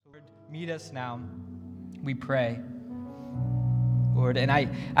Meet us now, we pray, Lord. And I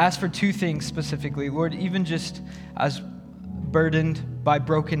ask for two things specifically, Lord, even just as burdened by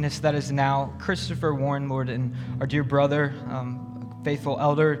brokenness that is now Christopher Warren, Lord, and our dear brother, faithful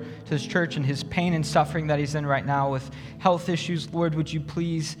elder to this church, and his pain and suffering that he's in right now with health issues. Lord, would you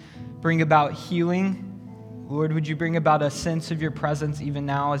please bring about healing? Lord, would you bring about a sense of your presence even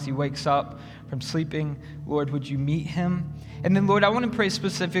now as he wakes up from sleeping? Lord, would you meet him? And then, Lord, I want to pray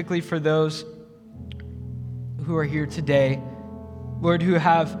specifically for those who are here today, Lord, who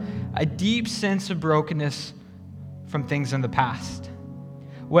have a deep sense of brokenness from things in the past.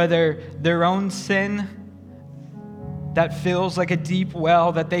 Whether their own sin that feels like a deep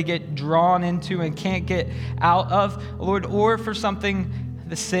well that they get drawn into and can't get out of, Lord, or for something,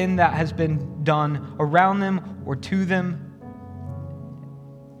 the sin that has been done around them or to them.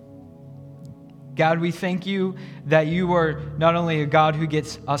 God, we thank you that you are not only a God who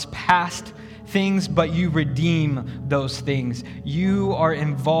gets us past things, but you redeem those things. You are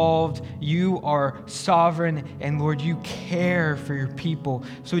involved, you are sovereign, and Lord, you care for your people.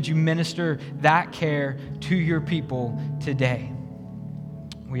 So would you minister that care to your people today?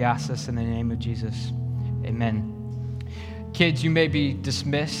 We ask this in the name of Jesus. Amen. Kids, you may be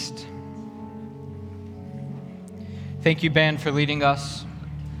dismissed. Thank you, band, for leading us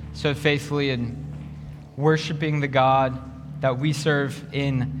so faithfully in worshiping the God that we serve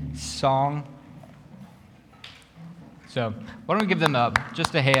in song. So why don't we give them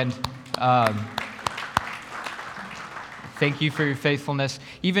just a hand. Thank you for your faithfulness.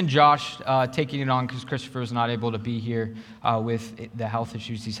 Even Josh taking it on because Christopher was not able to be here with the health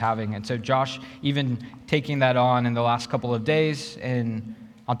issues he's having. And so Josh even taking that on in the last couple of days and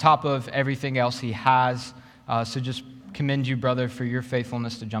on top of everything else he has. So just commend you, brother, for your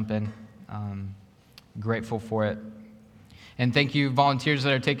faithfulness to jump in. Grateful for it. And thank you, volunteers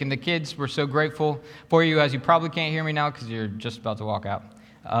that are taking the kids. We're so grateful for you, as you probably can't hear me now because you're just about to walk out.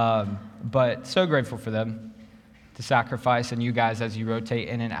 But so grateful for them to sacrifice, and you guys as you rotate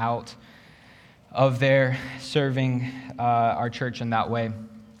in and out of there serving our church in that way.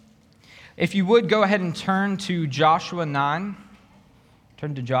 If you would, go ahead and turn to Joshua 9.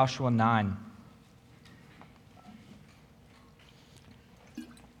 Turn to Joshua 9.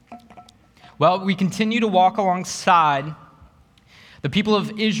 Well, we continue to walk alongside the people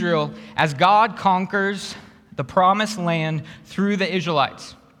of Israel as God conquers the promised land through the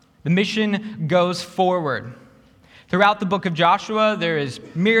Israelites. The mission goes forward. Throughout the book of Joshua, there is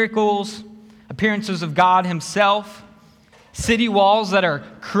miracles, appearances of God himself, city walls that are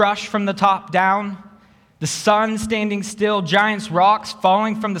crushed from the top down, the sun standing still, giants' rocks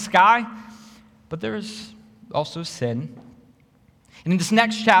falling from the sky. But there is also sin. And in this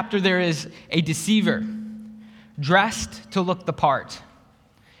next chapter, there is a deceiver dressed to look the part.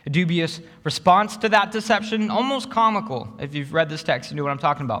 A dubious response to that deception, almost comical. If you've read this text, you know what I'm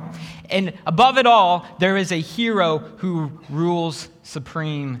talking about. And above it all, there is a hero who rules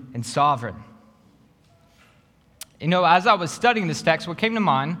supreme and sovereign. You know, as I was studying this text, what came to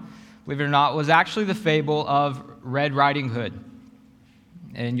mind, believe it or not, was actually the fable of Red Riding Hood.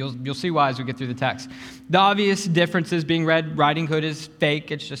 And you'll see why as we get through the text. The obvious differences being Red Riding Hood is fake.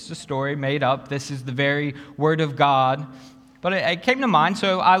 It's just a story made up. This is the very word of God. But it came to mind,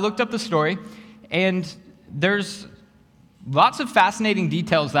 so I looked up the story, and there's lots of fascinating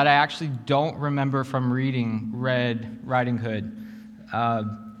details that I actually don't remember from reading Red Riding Hood.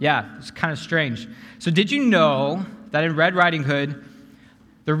 It's kind of strange. So did you know that in Red Riding Hood,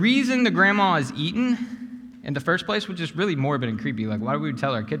 the reason the grandma is eaten in the first place, which is really morbid and creepy, like why would we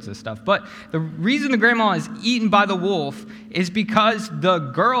tell our kids this stuff? But the reason the grandma is eaten by the wolf is because the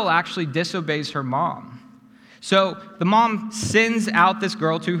girl actually disobeys her mom. So the mom sends out this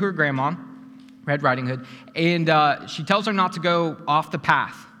girl to her grandma, Red Riding Hood, and she tells her not to go off the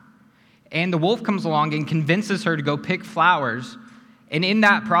path. And the wolf comes along and convinces her to go pick flowers. And in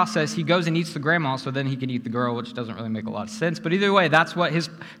that process, he goes and eats the grandma, so then he can eat the girl, which doesn't really make a lot of sense. But either way, that's what his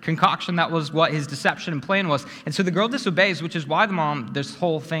concoction, that was what his deception and plan was. And so the girl disobeys, which is why this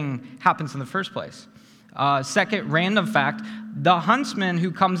whole thing happens in the first place. Second random fact, the huntsman who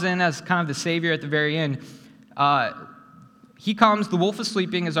comes in as kind of the savior at the very end, he comes, the wolf is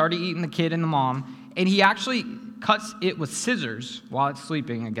sleeping, has already eaten the kid and the mom, and he actually cuts it with scissors while it's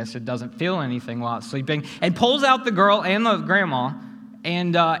sleeping. I guess it doesn't feel anything while it's sleeping, and pulls out the girl and the grandma.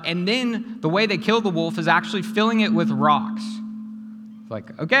 And then the way they kill the wolf is actually filling it with rocks.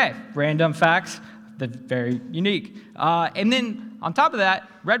 Like, okay, random facts, that's very unique. And then on top of that,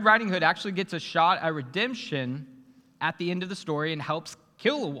 Red Riding Hood actually gets a shot at redemption at the end of the story and helps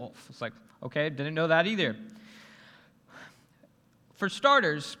kill the wolf. It's like, okay, didn't know that either. for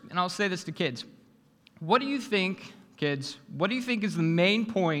starters, and I'll say this to kids, what do you think, kids, what do you think is the main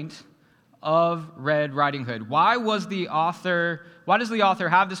point of Red Riding Hood? Why does the author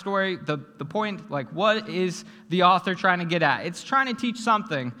have the story? The point, like, what is the author trying to get at? It's trying to teach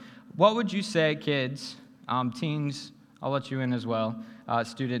something. What would you say, kids, teens, I'll let you in as well,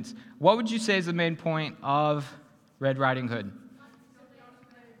 students, what would you say is the main point of Red Riding Hood?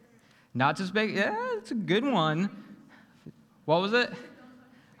 Not just big, yeah, it's a good one. What was it?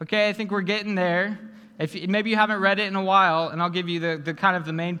 Okay, I think we're getting there. Maybe you haven't read it in a while, and I'll give you the kind of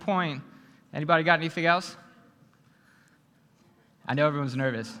the main point. Anybody got anything else? I know everyone's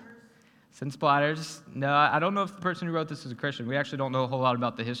nervous. Sin splatters. No, I don't know if the person who wrote this is a Christian. We actually don't know a whole lot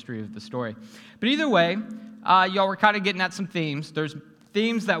about the history of the story. But either way, y'all were kind of getting at some themes. There's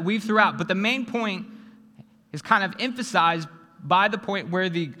themes that weave throughout, but the main point is kind of emphasized by the point where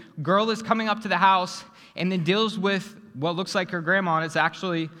the girl is coming up to the house and then deals with what looks like her grandma, and it's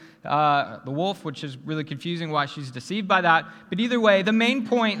actually the wolf, which is really confusing why she's deceived by that. But either way, the main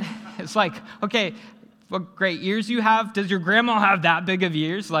point is like, okay, what great ears you have. Does your grandma have that big of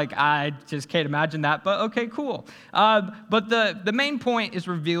ears? Like, I just can't imagine that, but okay, cool. But the main point is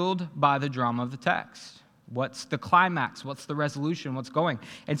revealed by the drama of the text. What's the climax? What's the resolution? What's going?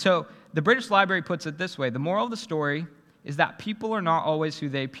 And so the British Library puts it this way. The moral of the story is that people are not always who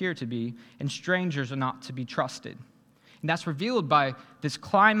they appear to be, and strangers are not to be trusted. And that's revealed by this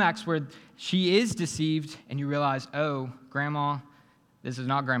climax where she is deceived, and you realize, oh, grandma, this is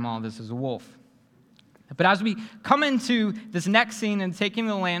not grandma, this is a wolf. But as we come into this next scene and taking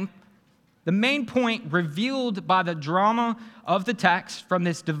the land, the main point revealed by the drama of the text from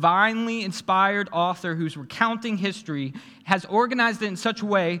this divinely inspired author who's recounting history has organized it in such a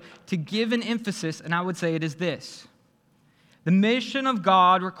way to give an emphasis, and I would say it is this. The mission of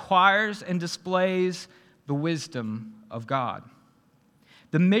God requires and displays the wisdom of God.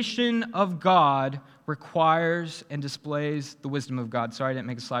 The mission of God requires and displays the wisdom of God. Sorry, I didn't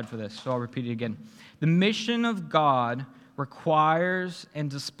make a slide for this, so I'll repeat it again. The mission of God requires and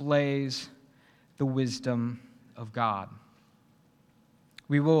displays the wisdom of God.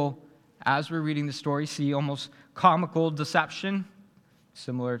 We will, as we're reading the story, see almost comical deception,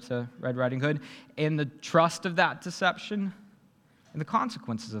 similar to Red Riding Hood, and the trust of that deception and the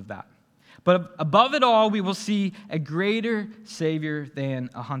consequences of that. But above it all, we will see a greater Savior than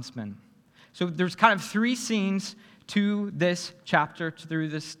a huntsman. So there's kind of three scenes to this chapter, through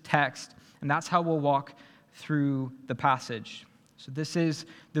this text, and that's how we'll walk through the passage. So this is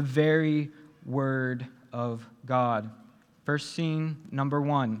the very Word of God. First scene, number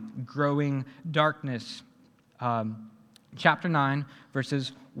 1, growing darkness. Chapter 9,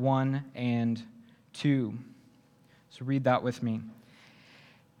 verses 1 and 2. So read that with me.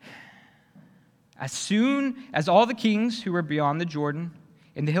 As soon as all the kings who were beyond the Jordan,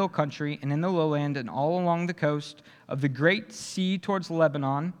 in the hill country and in the lowland and all along the coast of the great sea towards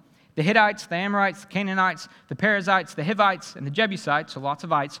Lebanon, the Hittites, the Amorites, the Canaanites, the Perizzites, the Hivites, and the Jebusites, so lots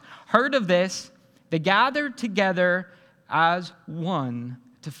of ites, heard of this, they gathered together as one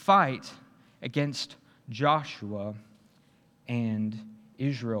to fight against Joshua and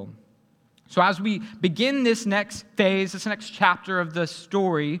Israel. So as we begin this next phase, this next chapter of the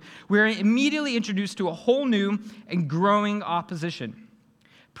story, we're immediately introduced to a whole new and growing opposition.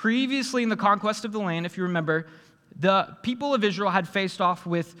 Previously in the conquest of the land, if you remember, the people of Israel had faced off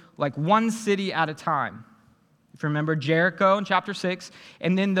with like one city at a time. If you remember, Jericho in chapter 6,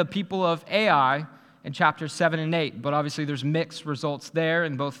 and then the people of Ai in chapters 7 and 8. But obviously there's mixed results there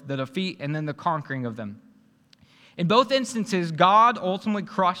in both the defeat and then the conquering of them. In both instances, God ultimately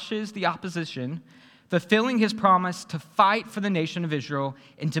crushes the opposition, fulfilling his promise to fight for the nation of Israel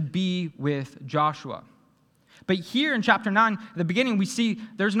and to be with Joshua. But here in chapter 9, at the beginning, we see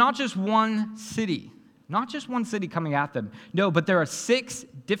there's not just one city coming at them. No, but there are 6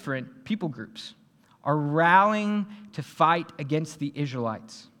 different people groups are rallying to fight against the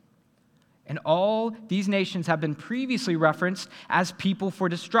Israelites. And all these nations have been previously referenced as people for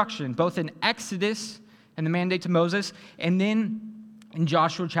destruction, both in Exodus and the mandate to Moses, and then in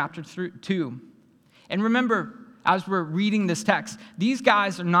Joshua chapter 2. And remember, as we're reading this text, these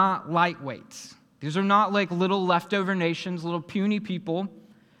guys are not lightweights. These are not like little leftover nations, little puny people.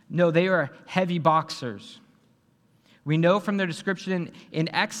 No, they are heavy boxers. We know from their description in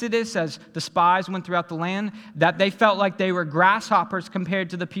Exodus, as the spies went throughout the land, that they felt like they were grasshoppers compared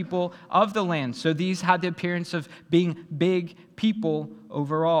to the people of the land. So these had the appearance of being big people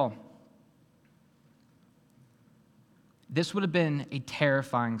overall. This would have been a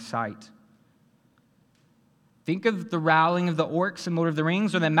terrifying sight. Think of the rallying of the orcs in Lord of the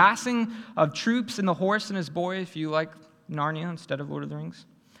Rings, or the massing of troops in The Horse and His Boy, if you like Narnia instead of Lord of the Rings.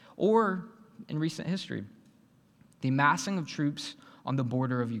 Or in recent history, the amassing of troops on the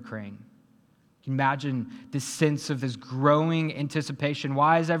border of Ukraine. You can imagine this sense of this growing anticipation.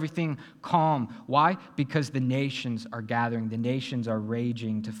 Why is everything calm? Why? Because the nations are gathering. The nations are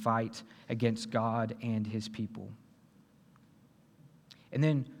raging to fight against God and his people. And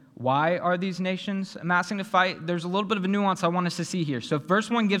then, why are these nations amassing to fight? There's a little bit of a nuance I want us to see here. So verse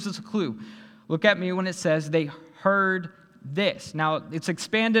 1 gives us a clue. Look at me when it says they heard this. Now, it's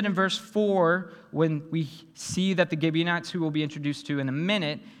expanded in verse 4 when we see that the Gibeonites, who we'll be introduced to in a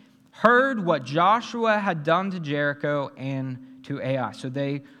minute, heard what Joshua had done to Jericho and to Ai. So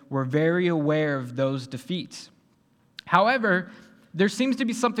they were very aware of those defeats. However, there seems to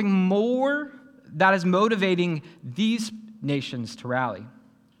be something more that is motivating these nations to rally.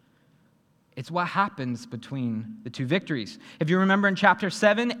 It's what happens between the two victories. If you remember in chapter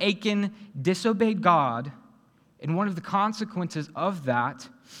 7, Achan disobeyed God, and one of the consequences of that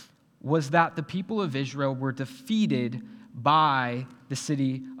was that the people of Israel were defeated by the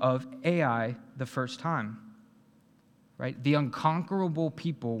city of Ai the first time. Right? The unconquerable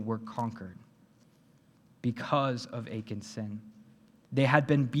people were conquered because of Achan's sin. They had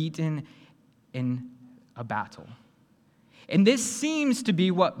been beaten in a battle. And this seems to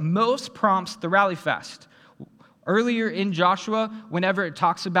be what most prompts the rally fest. Earlier in Joshua, whenever it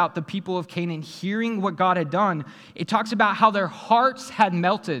talks about the people of Canaan hearing what God had done, it talks about how their hearts had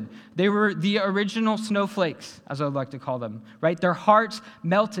melted. They were the original snowflakes, as I would like to call them, right? Their hearts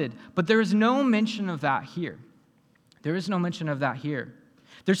melted. But there is no mention of that here. There is no mention of that here.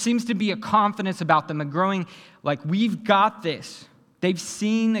 There seems to be a confidence about them, a growing, like, we've got this. They've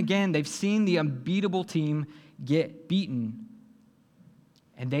seen the unbeatable team get beaten.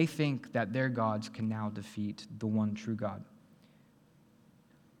 And they think that their gods can now defeat the one true God.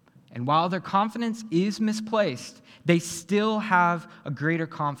 And while their confidence is misplaced, they still have a greater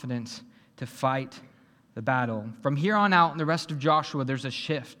confidence to fight the battle. From here on out in the rest of Joshua, there's a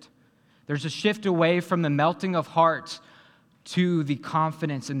shift. There's a shift away from the melting of hearts to the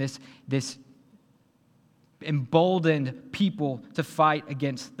confidence in this emboldened people to fight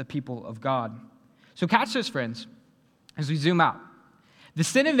against the people of God. So catch this, friends, as we zoom out. The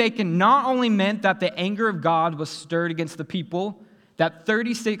sin of Achan not only meant that the anger of God was stirred against the people, that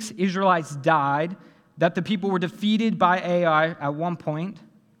 36 Israelites died, that the people were defeated by Ai at one point,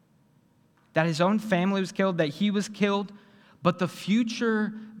 that his own family was killed, that he was killed, but the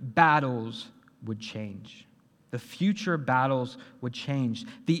future battles would change. The future battles would change.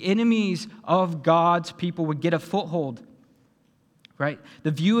 The enemies of God's people would get a foothold, right?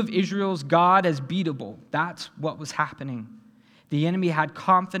 The view of Israel's God as beatable, that's what was happening. The enemy had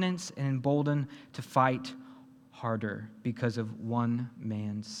confidence and emboldened to fight harder because of one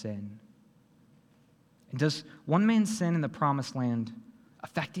man's sin. And does one man's sin in the promised land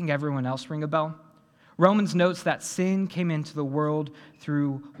affecting everyone else ring a bell? Romans notes that sin came into the world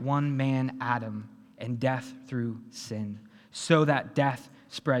through one man, Adam, and death through sin, so that death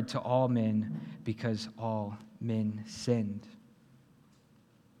spread to all men because all men sinned.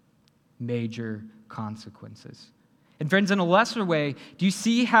 Major consequences. And friends, in a lesser way, do you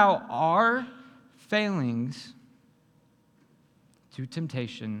see how our failings to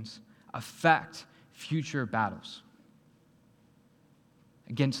temptations affect future battles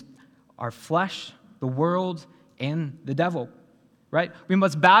against our flesh, the world, and the devil, right? We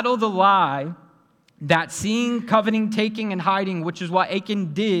must battle the lie that seeing, coveting, taking, and hiding, which is what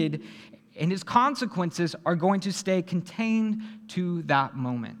Achan did, and his consequences are going to stay contained to that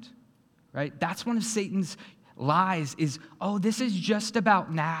moment, right? That's one of Satan's lies is, oh, this is just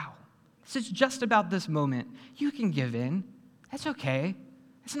about now. This is just about this moment. You can give in. That's okay.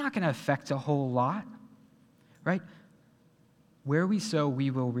 It's not going to affect a whole lot, right? Where we sow,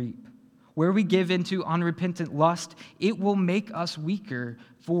 we will reap. Where we give into unrepentant lust, it will make us weaker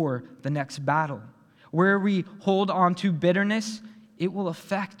for the next battle. Where we hold on to bitterness, it will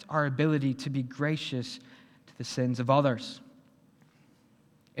affect our ability to be gracious to the sins of others.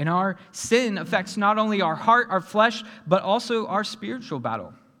 And our sin affects not only our heart, our flesh, but also our spiritual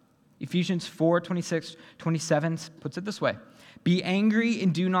battle. Ephesians 4:26-27 puts it this way: be angry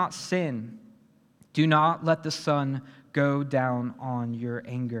and do not sin. Do not let the sun go down on your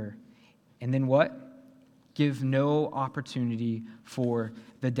anger. And then what? Give no opportunity for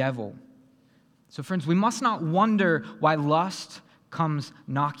the devil. So friends, we must not wonder why lust comes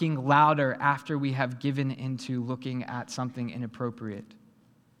knocking louder after we have given into looking at something inappropriate.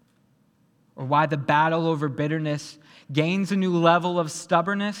 Or why the battle over bitterness gains a new level of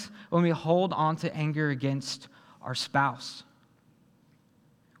stubbornness when we hold on to anger against our spouse.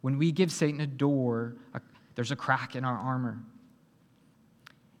 When we give Satan a door, there's a crack in our armor.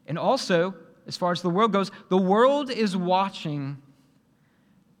 And also, as far as the world goes, the world is watching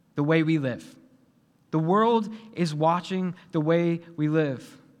the way we live. The world is watching the way we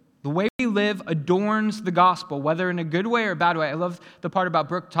live. The way we live adorns the gospel, whether in a good way or a bad way. I love the part about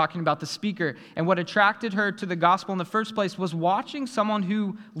Brooke talking about the speaker. And what attracted her to the gospel in the first place was watching someone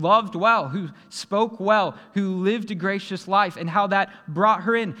who loved well, who spoke well, who lived a gracious life, and how that brought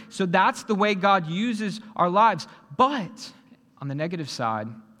her in. So that's the way God uses our lives. But on the negative side,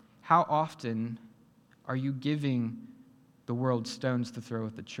 how often are you giving the world stones to throw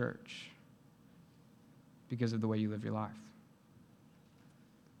at the church because of the way you live your life?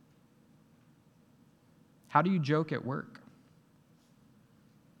 How do you joke at work?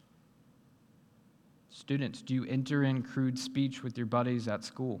 Students, do you enter in crude speech with your buddies at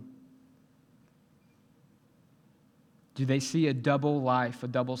school? Do they see a double life, a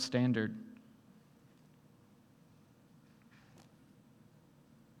double standard?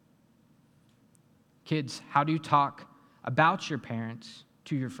 Kids, how do you talk about your parents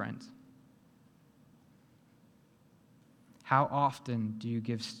to your friends? How often do you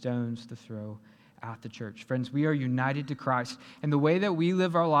give stones to throw at the church? Friends, we are united to Christ, and the way that we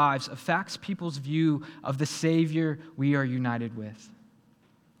live our lives affects people's view of the Savior we are united with.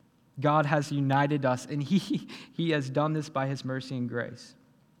 God has united us, and He has done this by His mercy and grace.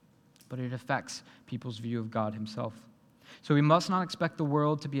 But it affects people's view of God Himself. So we must not expect the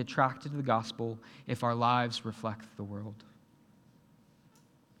world to be attracted to the gospel if our lives reflect the world.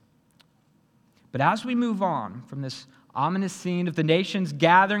 But as we move on from this ominous scene of the nations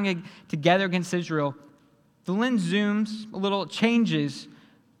gathering together against Israel, the lens zooms a little, changes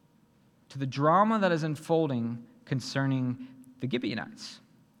to the drama that is unfolding concerning the Gibeonites.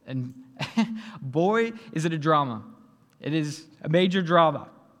 And boy, is it a drama. It is a major drama.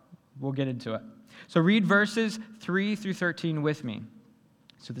 We'll get into it. So read verses 3 through 13 with me.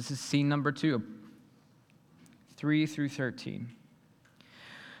 So this is scene number 2, 3 through 13.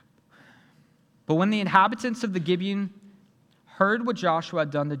 But when the inhabitants of the Gibeon heard what Joshua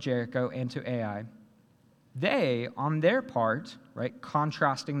had done to Jericho and to Ai, they, on their part, right,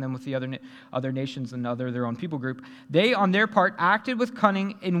 contrasting them with the other nations and their own people group, they, on their part, acted with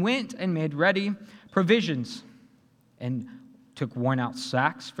cunning and went and made ready provisions and took worn-out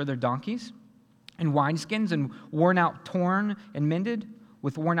sacks for their donkeys and wineskins and worn-out torn and mended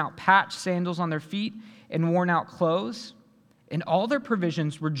with worn-out patched sandals on their feet and worn-out clothes, and all their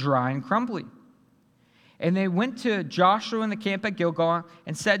provisions were dry and crumbly. And they went to Joshua in the camp at Gilgal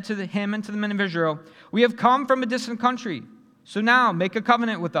and said to him and to the men of Israel, "We have come from a distant country, so now make a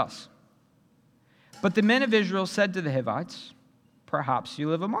covenant with us." But the men of Israel said to the Hivites, "Perhaps you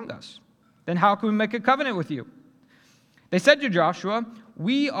live among us. Then how can we make a covenant with you?" They said to Joshua,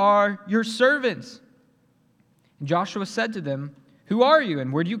 "We are your servants." And Joshua said to them, "Who are you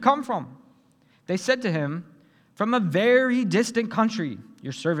and where do you come from?" They said to him, "From a very distant country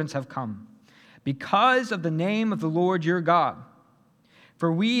your servants have come, because of the name of the Lord your God.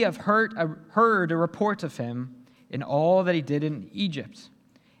 For we have heard a report of him in all that he did in Egypt,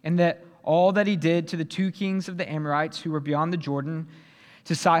 and that all that he did to the 2 kings of the Amorites who were beyond the Jordan,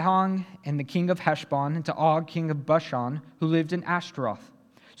 to Sihon and the king of Heshbon, and to Og, king of Bashan, who lived in Ashtaroth.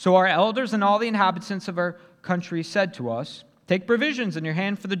 So our elders and all the inhabitants of our country said to us, 'Take provisions in your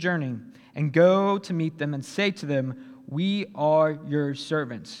hand for the journey, and go to meet them, and say to them, we are your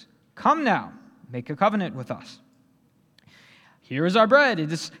servants. Come now, make a covenant with us. Here is our bread.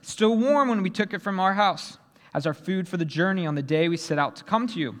 It is still warm when we took it from our house, as our food for the journey on the day we set out to come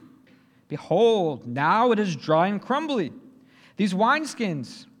to you. Behold, now it is dry and crumbly. These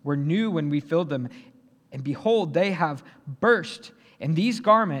wineskins were new when we filled them, and behold, they have burst, and these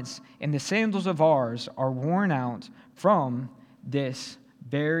garments and the sandals of ours are worn out from this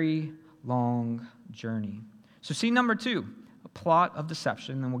very long journey." So scene number 2, a plot of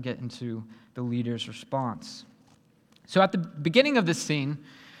deception, then we'll get into the leader's response. So at the beginning of this scene,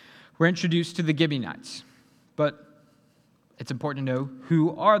 we're introduced to the Gibeonites, but it's important to know,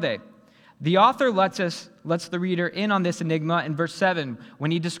 who are they? The author lets the reader in on this enigma in verse 7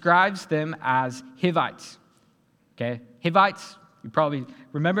 when he describes them as Hivites. Okay, Hivites, you probably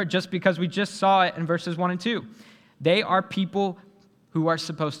remember just because we just saw it in verses 1 and 2. They are people who are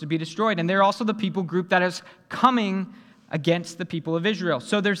supposed to be destroyed, and they're also the people group that is coming against the people of Israel.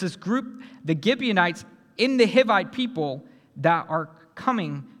 So there's this group, the Gibeonites, in the Hivite people that are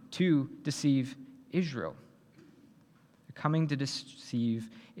coming to deceive Israel. They're coming to deceive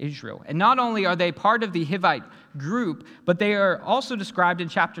Israel. And not only are they part of the Hivite group, but they are also described in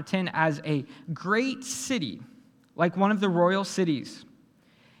chapter 10 as a great city, like one of the royal cities.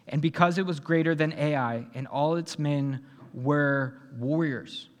 and because it was greater than Ai, and all its men were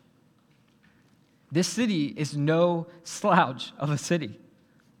warriors. This city is no slouch of a city.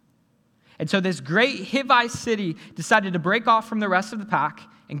 And so this great Hivite city decided to break off from the rest of the pack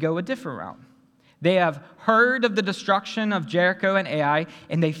and go a different route. They have heard of the destruction of Jericho and Ai,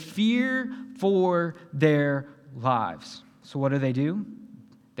 and they fear for their lives. So what do?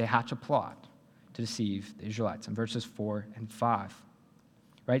 They hatch a plot to deceive the Israelites in verses 4 and 5.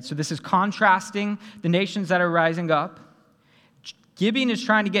 Right? So this is contrasting the nations that are rising up. Gibeon is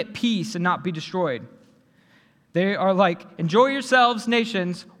trying to get peace and not be destroyed. They are like, enjoy yourselves,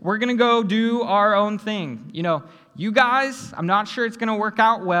 nations. We're going to go do our own thing. You guys, I'm not sure it's going to work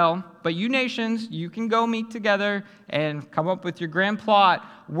out well, but you nations, you can go meet together and come up with your grand plot.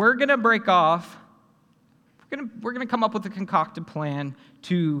 We're going to break off. We're going to come up with a concocted plan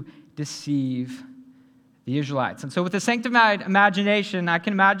to deceive the Israelites. And so with the sanctified imagination, I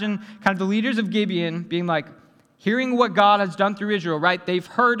can imagine kind of the leaders of Gibeon being like, hearing what God has done through Israel, right? They've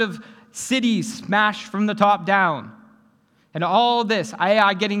heard of cities smashed from the top down. And all this,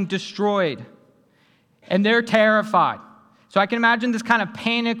 Ai getting destroyed. And they're terrified. So I can imagine this kind of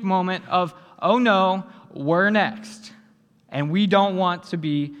panic moment of, oh no, we're next. And we don't want to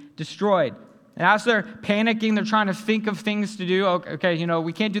be destroyed. And as they're panicking, they're trying to think of things to do. Okay,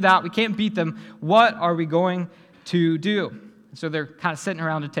 we can't do that. We can't beat them. What are we going to do? So they're kind of sitting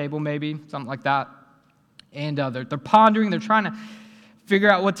around a table, maybe, something like that. And they're pondering. They're trying to figure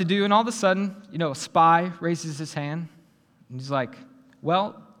out what to do. And all of a sudden, a spy raises his hand. And he's like,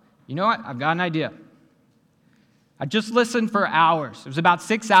 well, you know what? I've got an idea. I just listened for hours. It was about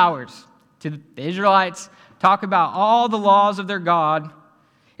 6 hours to the Israelites talk about all the laws of their God.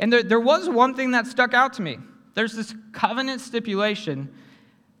 And there was one thing that stuck out to me. There's this covenant stipulation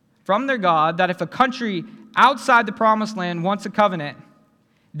from their God that if a country outside the promised land wants a covenant,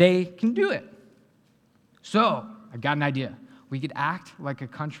 they can do it. So, I've got an idea. We could act like a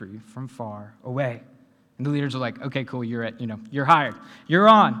country from far away. And the leaders are like, okay, cool, you're hired. You're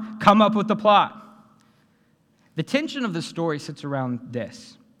on. Come up with the plot. The tension of the story sits around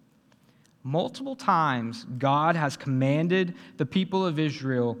this. Multiple times, God has commanded the people of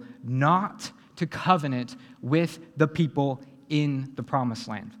Israel not to covenant with the people in the promised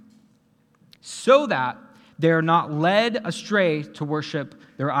land, so they are not led astray to worship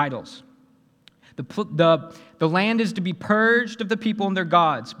their idols. The land is to be purged of the people and their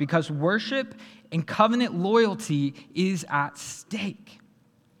gods because worship and covenant loyalty is at stake.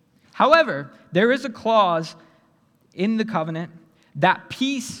 However, there is a clause in the covenant that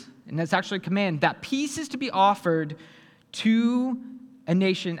peace, and that's actually a command, that peace is to be offered to a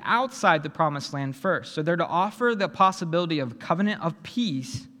nation outside the promised land first. So they're to offer the possibility of a covenant of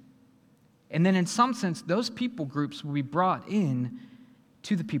peace, and then in some sense, those people groups will be brought in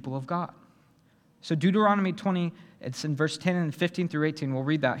to the people of God. So Deuteronomy 20, it's in verse 10 and 15 through 18. We'll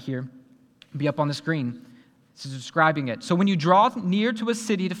read that here. It'll be up on the screen. This is describing it. So when you draw near to a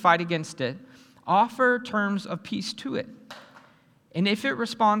city to fight against it, offer terms of peace to it. And if it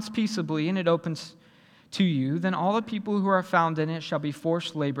responds peaceably and it opens to you, then all the people who are found in it shall be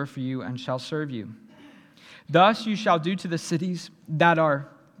forced labor for you and shall serve you. Thus you shall do to the cities that are,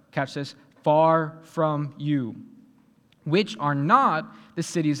 catch this, far from you, which are not the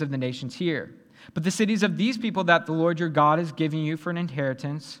cities of the nations here, but the cities of these people that the Lord your God is giving you for an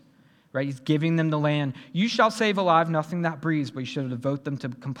inheritance. Right? He's giving them the land. You shall save alive nothing that breathes, but you shall devote them to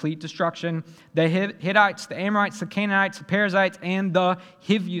complete destruction. The Hittites, the Amorites, the Canaanites, the Perizzites, and the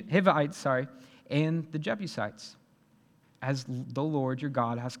Hivites, and the Jebusites, as the Lord your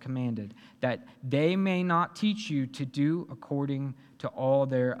God has commanded, that they may not teach you to do according to all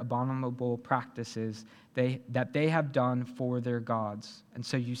their abominable practices that they have done for their gods. And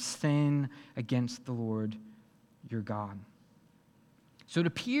so you sin against the Lord your God. So it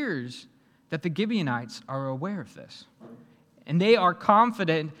appears that the Gibeonites are aware of this. And they are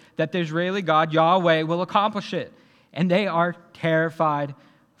confident that the Israeli God, Yahweh, will accomplish it. And they are terrified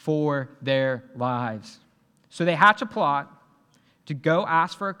for their lives. So they hatch a plot to go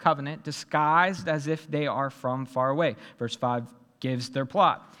ask for a covenant disguised as if they are from far away. Verse 5 gives their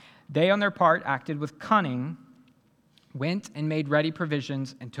plot. They, on their part, acted with cunning, went and made ready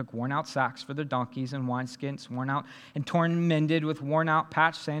provisions and took worn-out sacks for their donkeys and wineskins, worn out and torn and mended with worn-out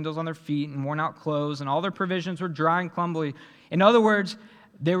patched sandals on their feet and worn-out clothes, and all their provisions were dry and clumsy. In other words,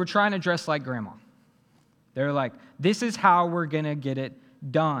 they were trying to dress like grandma. They're like, this is how we're going to get it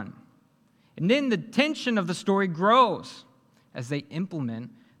done. And then the tension of the story grows as they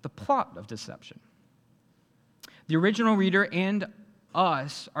implement the plot of deception. The original reader and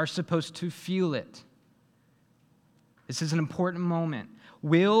us are supposed to feel it. This is an important moment.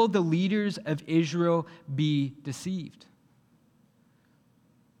 Will the leaders of Israel be deceived?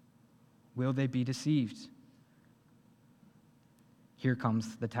 Will they be deceived? Here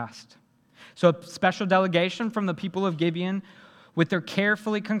comes the test. So a special delegation from the people of Gibeon, with their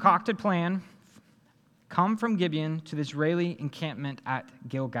carefully concocted plan, come from Gibeon to the Israeli encampment at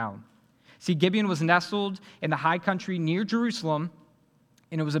Gilgal. See, Gibeon was nestled in the high country near Jerusalem,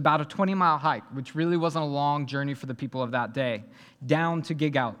 and it was about a 20-mile hike, which really wasn't a long journey for the people of that day, down to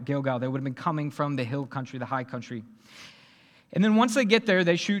Gilgal. They would have been coming from the hill country, the high country. And then once they get there,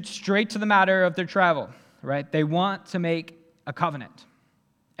 they shoot straight to the matter of their travel, right? They want to make a covenant.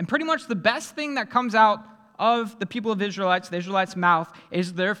 And pretty much the best thing that comes out of the people of the Israelites' mouth,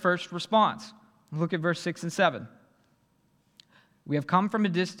 is their first response. Look at verse 6 and 7. We have come from a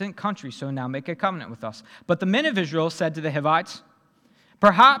distant country, so now make a covenant with us. But the men of Israel said to the Hivites,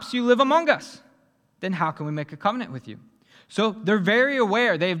 perhaps you live among us. Then how can we make a covenant with you? So they're very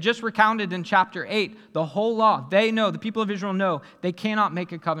aware. They have just recounted in chapter 8 the whole law. They know, the people of Israel know, they cannot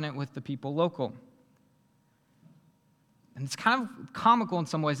make a covenant with the people local. And it's kind of comical in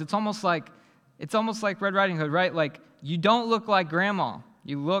some ways. It's almost like Red Riding Hood, right? Like, you don't look like grandma.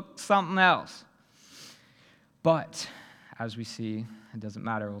 You look something else. But, as we see, it doesn't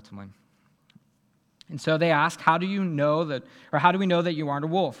matter ultimately. And so they ask, how do we know that you aren't a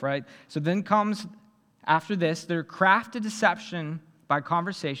wolf, right? So then comes, after this, their crafted deception by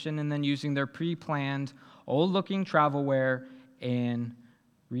conversation and then using their pre-planned, old-looking travelware and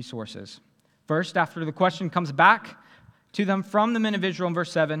resources. First, after the question comes back to them from the men of Israel in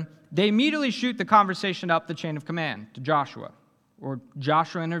verse 7, they immediately shoot the conversation up the chain of command to Joshua. Or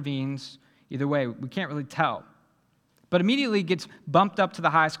Joshua intervenes. Either way, we can't really tell. But immediately gets bumped up to the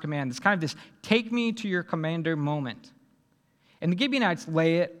highest command. It's kind of this take me to your commander moment. And the Gibeonites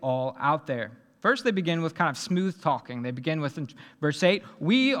lay it all out there. First, they begin with kind of smooth talking. They begin with, in verse 8,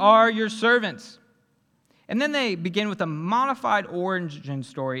 we are your servants. And then they begin with a modified origin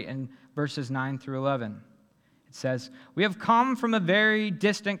story in verses 9 through 11. It says, we have come from a very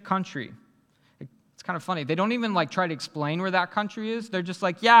distant country. It's kind of funny. They don't even try to explain where that country is. They're just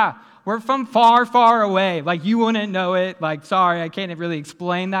like, yeah, we're from far, far away. You wouldn't know it. Sorry, I can't really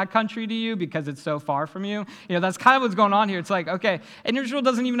explain that country to you because it's so far from you. That's kind of what's going on here. It's okay. And Israel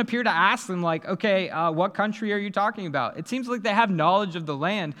doesn't even appear to ask them, okay, what country are you talking about? It seems like they have knowledge of the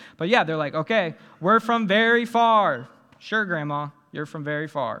land. But yeah, they're like, okay, we're from very far. Sure, Grandma, you're from very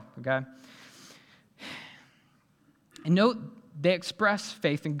far, okay? And note, they express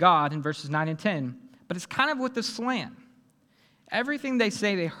faith in God in verses 9 and 10. But it's kind of with the slant. Everything they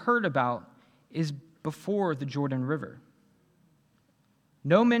say they heard about is before the Jordan River.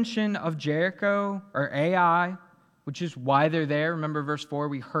 No mention of Jericho or Ai, which is why they're there. Remember verse 4,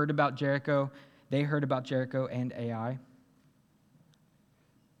 we heard about Jericho. They heard about Jericho and Ai.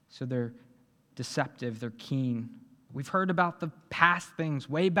 So they're deceptive, they're keen. We've heard about the past things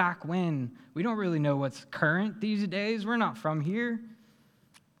way back when. We don't really know what's current these days. We're not from here.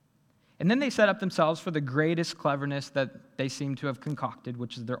 And then they set up themselves for the greatest cleverness that they seem to have concocted,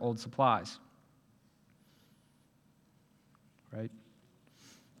 which is their old supplies. Right?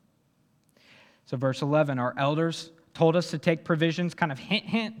 So verse 11, our elders told us to take provisions, kind of hint,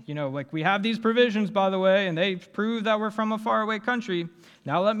 hint, we have these provisions, by the way, and they prove that we're from a faraway country.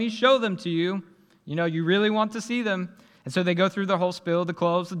 Now let me show them to you. You really want to see them. And so they go through the whole spill, the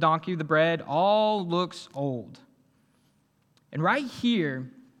clothes, the donkey, the bread, all looks old. And right here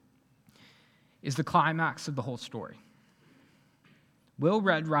is the climax of the whole story. Will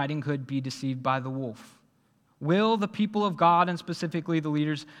Red Riding Hood be deceived by the wolf? Will the people of God, and specifically the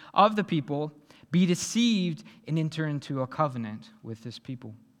leaders of the people, be deceived and enter into a covenant with this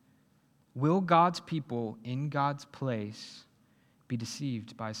people? Will God's people in God's place be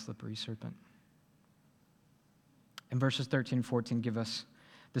deceived by a slippery serpent? And verses 13 and 14 give us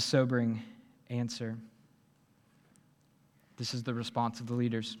the sobering answer. This is the response of the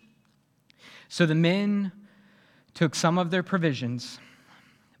leaders. So the men took some of their provisions,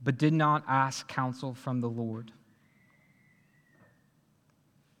 but did not ask counsel from the Lord.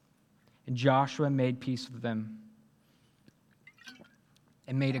 And Joshua made peace with them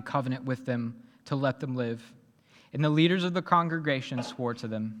and made a covenant with them to let them live. And the leaders of the congregation swore to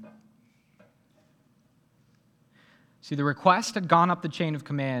them. See, the request had gone up the chain of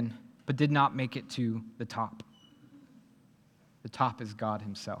command, but did not make it to the top. The top is God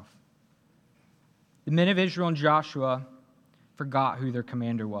himself. The men of Israel and Joshua forgot who their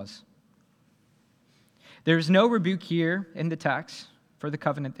commander was. There's no rebuke here in the text for the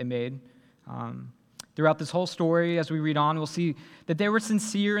covenant they made. Throughout this whole story, as we read on, we'll see that they were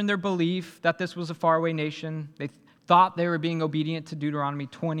sincere in their belief that this was a faraway nation. They thought they were being obedient to Deuteronomy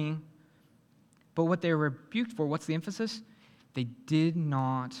 20. But what they were rebuked for, what's the emphasis? They did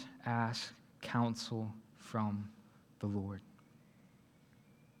not ask counsel from the Lord.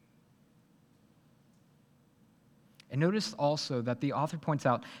 And notice also that the author points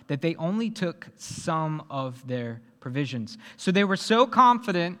out that they only took some of their provisions. So they were so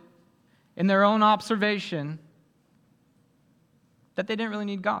confident in their own observation that they didn't really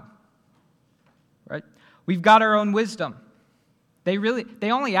need God. Right? We've got our own wisdom. They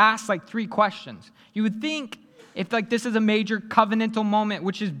only asked like 3 questions. You would think if like this is a major covenantal moment,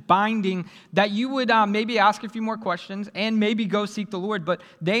 which is binding, that you would maybe ask a few more questions and maybe go seek the Lord. But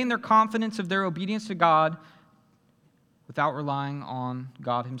they, in their confidence of their obedience to God, without relying on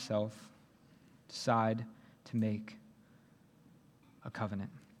God himself, decide to make a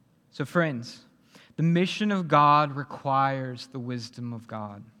covenant. So friends, the mission of God requires the wisdom of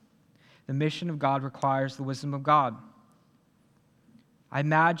God. The mission of God requires the wisdom of God. I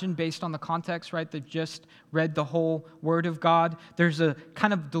imagine, based on the context, right, they've just read the whole Word of God, there's a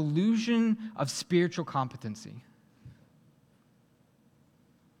kind of delusion of spiritual competency.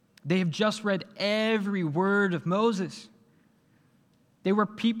 They have just read every word of Moses. They were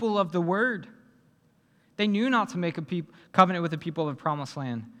people of the Word. They knew not to make a covenant with the people of the Promised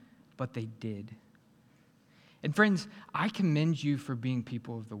Land, but they did. And friends, I commend you for being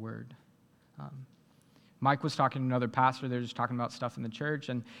people of the Word. Mike was talking to another pastor. They were just talking about stuff in the church,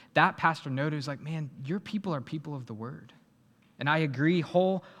 and that pastor noted, was like, man, your people are people of the Word. And I agree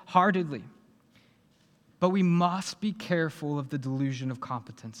wholeheartedly. But we must be careful of the delusion of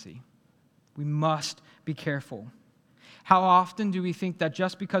competency. We must be careful. How often do we think that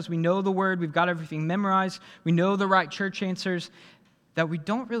just because we know the Word, we've got everything memorized, we know the right church answers, that we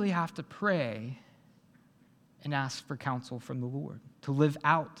don't really have to pray and ask for counsel from the Lord to live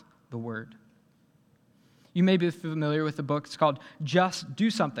out the Word? You may be familiar with the book. It's called Just Do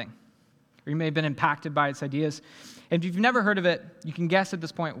Something. Or you may have been impacted by its ideas. And if you've never heard of it, you can guess at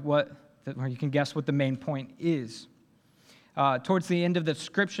this point what the main point is. Towards the end of the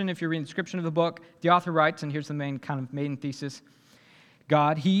description, if you're reading the description of the book, the author writes, and here's the main thesis: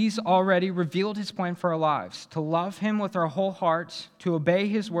 God, he's already revealed his plan for our lives, to love him with our whole hearts, to obey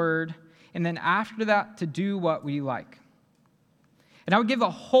his word, and then after that, to do what we like. And I would give a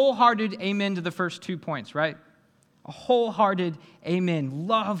wholehearted amen to the first 2 points, right? A wholehearted amen.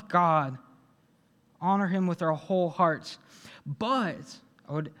 Love God. Honor him with our whole hearts. But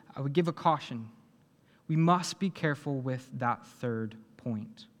I would give a caution. We must be careful with that third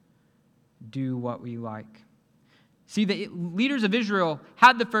point. Do what we like. See, the leaders of Israel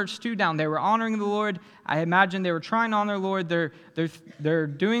had the first 2 down. They were honoring the Lord. I imagine they were trying to honor the Lord. They're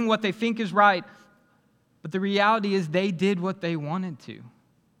doing what they think is right. But the reality is they did what they wanted to.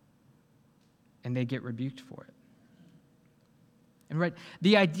 And they get rebuked for it. And right,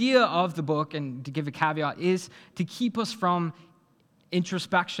 the idea of the book, and to give a caveat, is to keep us from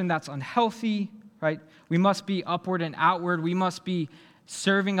introspection that's unhealthy, right? We must be upward and outward. We must be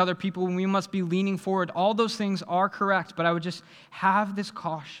serving other people. We must be leaning forward. All those things are correct, but I would just have this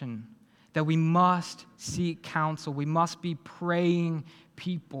caution that we must seek counsel. We must be praying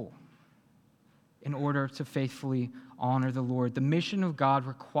people in order to faithfully honor the Lord. The mission of God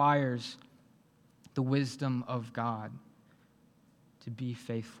requires the wisdom of God to be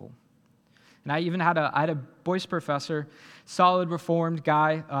faithful. And I even had a voice professor, solid Reformed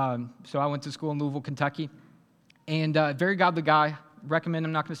guy. So I went to school in Louisville, Kentucky, and very godly guy. Recommend him.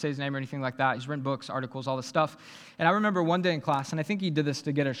 I'm not going to say his name or anything like that. He's written books, articles, all this stuff. And I remember one day in class, and I think he did this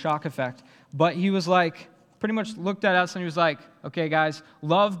to get a shock effect, but he was like, pretty much looked at us and he was like, okay, guys,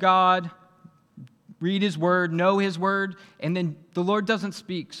 love God, read his word, know his word, and then the Lord doesn't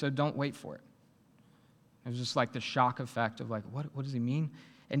speak, so don't wait for it. It was just like the shock effect of like, what does he mean?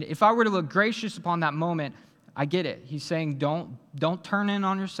 And if I were to look gracious upon that moment, I get it. He's saying don't turn in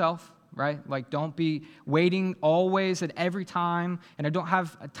on yourself, right? Like don't be waiting always at every time, and I don't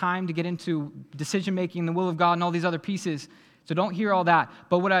have time to get into decision-making, the will of God, and all these other pieces, so don't hear all that.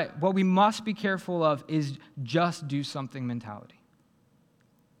 But what we must be careful of is just do something mentality.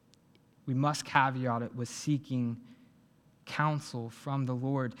 We must caveat it with seeking counsel from the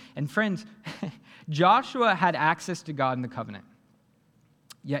Lord. And friends, Joshua had access to God in the covenant,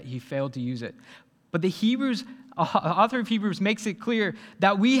 yet he failed to use it. But the author of Hebrews makes it clear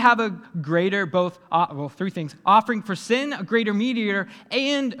that we have a greater, 3 things: offering for sin, a greater mediator,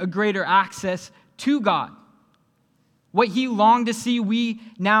 and a greater access to God. What he longed to see, we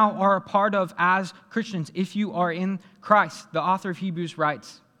now are a part of as Christians, if you are in Christ. The author of Hebrews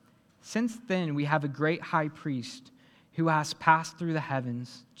writes, "Since then we have a great high priest who has passed through the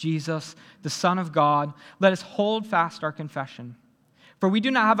heavens, Jesus, the Son of God, let us hold fast our confession. For we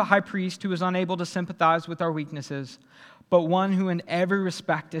do not have a high priest who is unable to sympathize with our weaknesses, but one who in every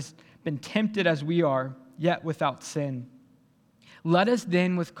respect has been tempted as we are, yet without sin. Let us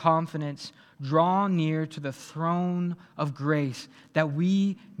then with confidence draw near to the throne of grace, that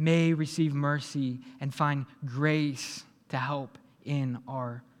we may receive mercy and find grace to help in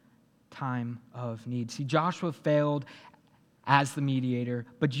our time of need. See, Joshua failed as the mediator,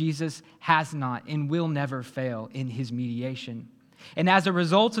 but Jesus has not and will never fail in his mediation. And as a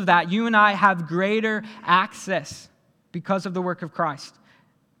result of that, you and I have greater access because of the work of Christ.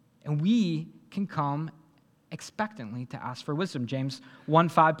 And we can come expectantly to ask for wisdom. James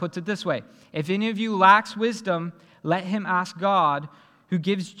 1:5 puts it this way: if any of you lacks wisdom, let him ask God, who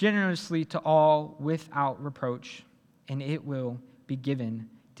gives generously to all without reproach, and it will be given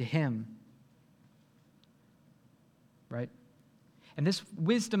to him. Right? And this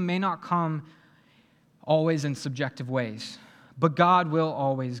wisdom may not come always in subjective ways, but God will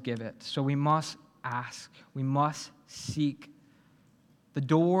always give it. So we must ask. We must seek. The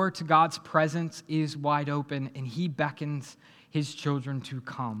door to God's presence is wide open, and he beckons his children to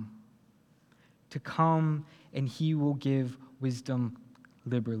come. To come, and he will give wisdom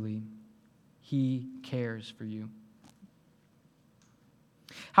liberally. He cares for you.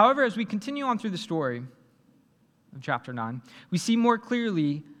 However, as we continue on through the story of chapter 9, we see more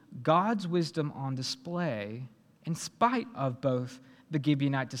clearly God's wisdom on display in spite of both the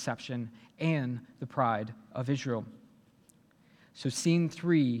Gibeonite deception and the pride of Israel. So scene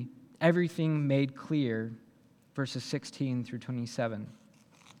 3, everything made clear, verses 16 through 27.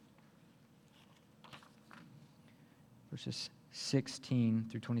 Verses 16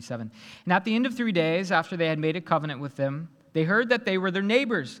 through 27. And at the end of 3 days, after they had made a covenant with them, they heard that they were their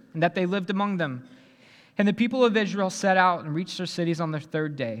neighbors and that they lived among them. And the people of Israel set out and reached their cities on their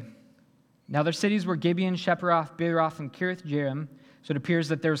 3rd day. Now their cities were Gibeon, Shepheroth, Beeroth, and Kiriath-Jearim. So it appears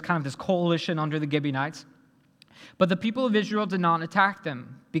that there was kind of this coalition under the Gibeonites. But the people of Israel did not attack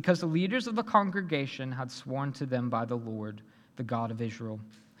them, because the leaders of the congregation had sworn to them by the Lord, the God of Israel.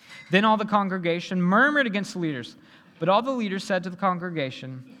 Then all the congregation murmured against the leaders. But all the leaders said to the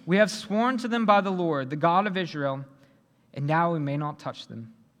congregation, "We have sworn to them by the Lord, the God of Israel, and now we may not touch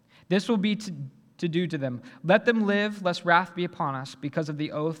them. This will be to do to them. Let them live, lest wrath be upon us, because of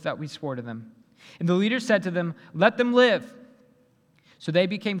the oath that we swore to them." And the leaders said to them, "Let them live." So they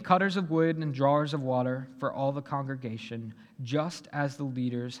became cutters of wood and drawers of water for all the congregation, just as the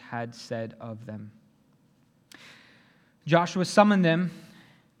leaders had said of them. Joshua summoned them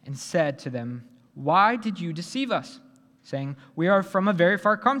and said to them, "Why did you deceive us, saying, 'We are from a very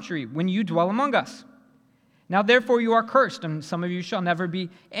far country,' when you dwell among us? Now therefore you are cursed, and some of you shall never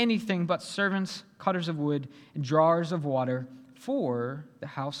be anything but servants, cutters of wood, and drawers of water for the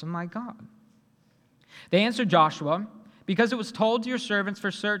house of my God." They answered Joshua, "Because it was told to your servants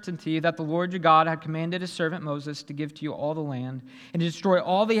for certainty that the Lord your God had commanded his servant Moses to give to you all the land and to destroy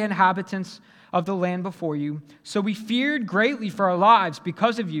all the inhabitants of the land before you. So we feared greatly for our lives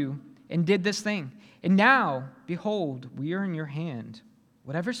because of you and did this thing. And now, behold, we are in your hand.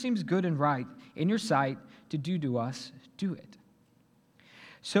 Whatever seems good and right in your sight to do to us, do it."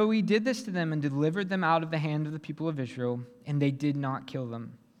 So he did this to them and delivered them out of the hand of the people of Israel, and they did not kill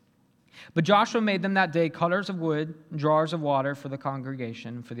them. But Joshua made them that day cutters of wood and drawers of water for the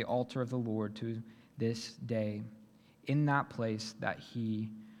congregation, for the altar of the Lord to this day, in that place that he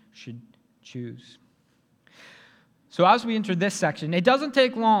should choose. So as we enter this section, it doesn't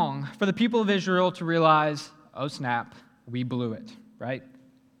take long for the people of Israel to realize, oh snap, we blew it, right?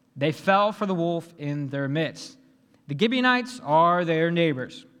 They fell for the wolf in their midst. The Gibeonites are their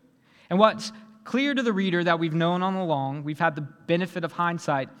neighbors. And what's clear to the reader that we've known all along, we've had the benefit of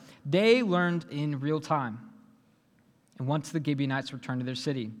hindsight, they learned in real time. And once the Gibeonites returned to their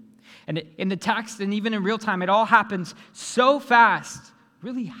city. And in the text and even in real time, it all happens so fast,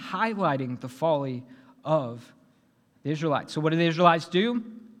 really highlighting the folly of the Israelites. So what do the Israelites do?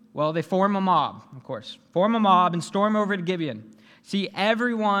 Well, they form a mob, of course. Form a mob and storm over to Gibeon. See,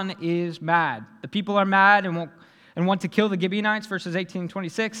 everyone is mad. The people are mad and want to kill the Gibeonites, verses 18 and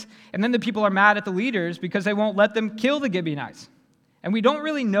 26. And then the people are mad at the leaders because they won't let them kill the Gibeonites. And we don't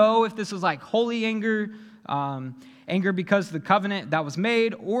really know if this is like holy anger, anger because of the covenant that was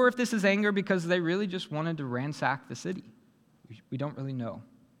made, or if this is anger because they really just wanted to ransack the city. We don't really know.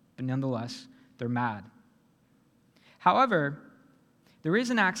 But nonetheless, they're mad. However, there is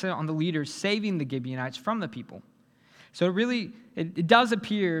an accent on the leaders saving the Gibeonites from the people. So it does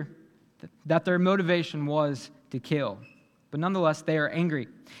appear that their motivation was to kill. But nonetheless, they are angry.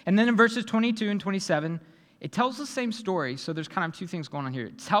 And then in verses 22 and 27, it tells the same story. So there's kind of two things going on here.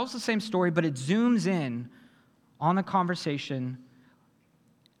 It tells the same story, but it zooms in on the conversation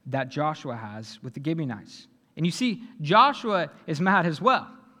that Joshua has with the Gibeonites. And you see, Joshua is mad as well,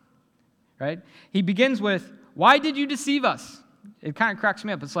 right? He begins with, why did you deceive us? It kind of cracks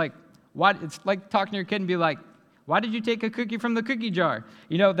me up. It's like, why? It's like talking to your kid and be like, why did you take a cookie from the cookie jar?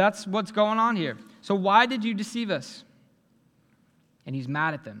 That's what's going on here. So why did you deceive us? And he's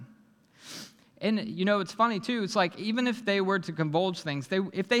mad at them. And, it's funny, too. It's like, even if they were to divulge things,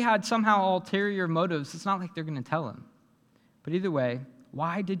 if they had somehow ulterior motives, it's not like they're going to tell him. But either way,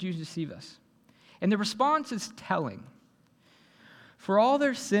 why did you deceive us? And the response is telling. For all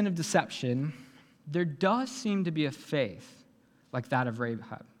their sin of deception, there does seem to be a faith like that of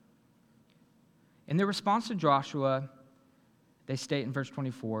Rahab. In their response to Joshua, they state in verse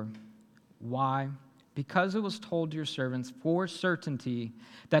 24, why? Because it was told to your servants for certainty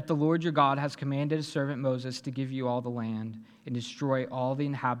that the Lord your God has commanded his servant Moses to give you all the land and destroy all the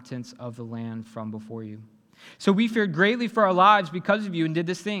inhabitants of the land from before you. So we feared greatly for our lives because of you and did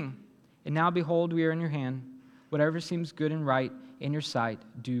this thing. And now behold, we are in your hand. Whatever seems good and right in your sight,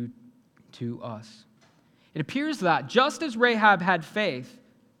 do to us. It appears that just as Rahab had faith,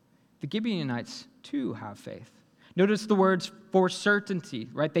 the Gibeonites too have faith. Notice the words for certainty,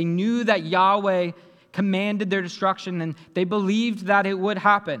 right? They knew that Yahweh commanded their destruction, and they believed that it would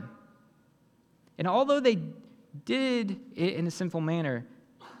happen. And although they did it in a sinful manner,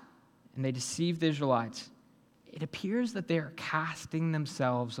 and they deceived the Israelites, it appears that they are casting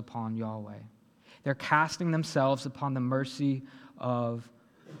themselves upon Yahweh. They're casting themselves upon the mercy of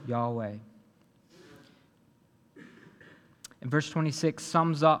Yahweh. And verse 26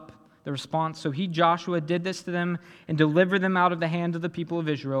 sums up the response. So he, Joshua, did this to them and delivered them out of the hand of the people of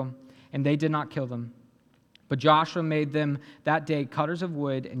Israel, and they did not kill them. But Joshua made them that day cutters of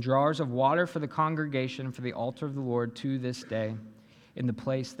wood and drawers of water for the congregation and for the altar of the Lord to this day in the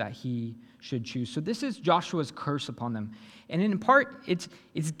place that he should choose. So this is Joshua's curse upon them. And in part, it's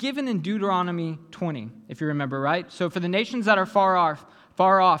given in Deuteronomy 20, if you remember, right? So for the nations that are far off,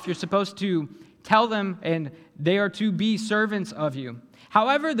 you're supposed to tell them, and they are to be servants of you.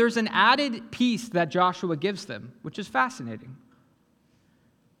 However, there's an added piece that Joshua gives them, which is fascinating.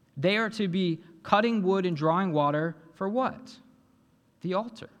 They are to be cutting wood and drawing water for what? The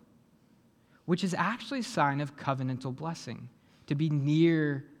altar, which is actually a sign of covenantal blessing, to be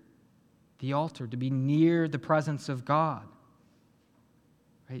near the altar, to be near the presence of God.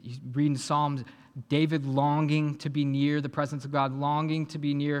 Right? You read in Psalms, David longing to be near the presence of God, longing to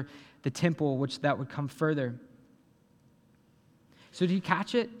be near the temple, which that would come further. So did you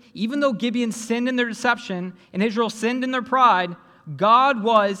catch it? Even though Gibeon sinned in their deception and Israel sinned in their pride, God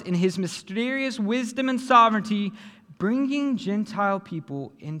was, in his mysterious wisdom and sovereignty, bringing Gentile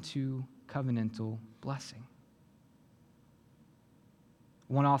people into covenantal blessing.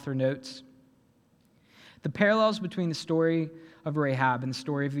 One author notes, the parallels between the story of Rahab and the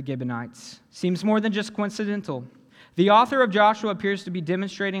story of the Gibeonites seems more than just coincidental. The author of Joshua appears to be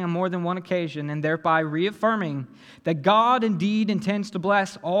demonstrating on more than one occasion and thereby reaffirming that God indeed intends to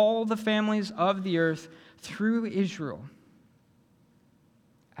bless all the families of the earth through Israel,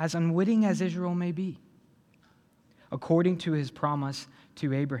 as unwitting as Israel may be, according to his promise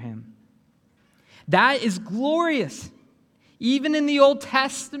to Abraham. That is glorious. Even in the Old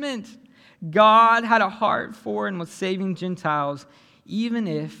Testament, God had a heart for and was saving Gentiles, even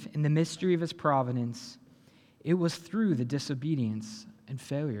if, in the mystery of his providence, it was through the disobedience and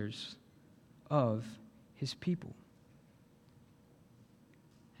failures of his people.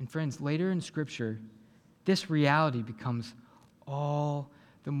 And friends, later in Scripture, this reality becomes all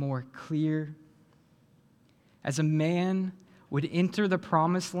the more clear. As a man would enter the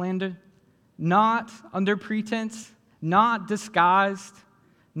promised land, not under pretense, not disguised,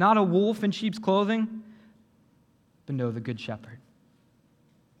 not a wolf in sheep's clothing, but no, the good shepherd.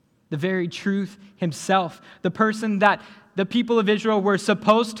 The very truth himself, the person that the people of Israel were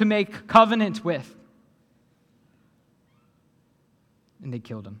supposed to make covenant with. And they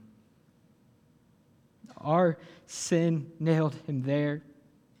killed him. Our sin nailed him there.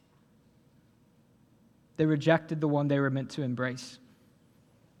 They rejected the one they were meant to embrace.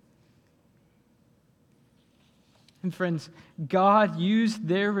 And friends, God used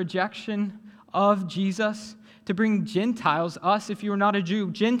their rejection of Jesus to bring Gentiles, us if you are not a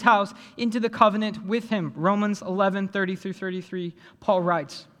Jew, Gentiles into the covenant with him. Romans 11:30-33, Paul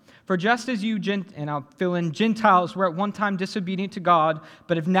writes, for just as you, and I'll fill in, Gentiles were at one time disobedient to God,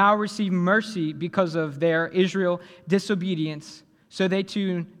 but have now received mercy because of their, Israel, disobedience, So they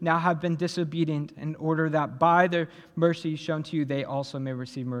too now have been disobedient, in order that by the mercy shown to you they also may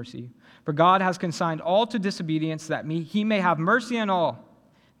receive mercy. For God has consigned all to disobedience, that he may have mercy on all.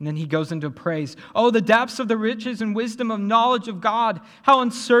 And then he goes into praise. Oh, the depths of the riches and wisdom of knowledge of God, how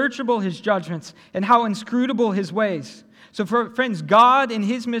unsearchable his judgments and how inscrutable his ways. So friends, God in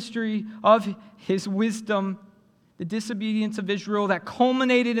his mystery of his wisdom, the disobedience of Israel that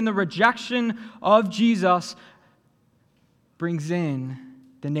culminated in the rejection of Jesus, brings in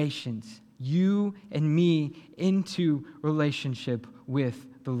the nations, you and me, into relationship with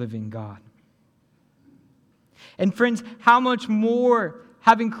the living God. And friends, how much more,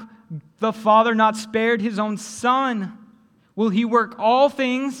 having the Father not spared his own Son, will he work all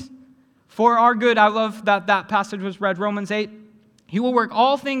things for our good? I love that passage was read, Romans 8. He will work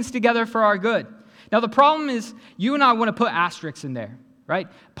all things together for our good. Now the problem is, you and I want to put asterisks in there, right?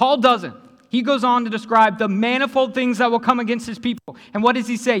 Paul doesn't. He goes on to describe the manifold things that will come against his people. And what does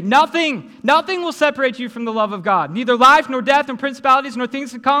he say? Nothing will separate you from the love of God. Neither life, nor death, nor principalities, nor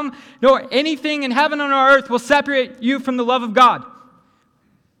things to come, nor anything in heaven or on earth will separate you from the love of God.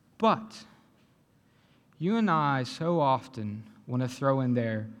 But you and I so often want to throw in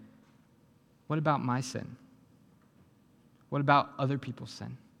there, what about my sin? What about other people's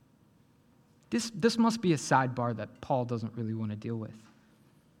sin? This must be a sidebar that Paul doesn't really want to deal with.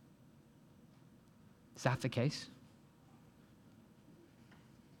 Is that the case?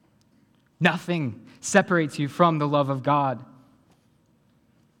 Nothing separates you from the love of God.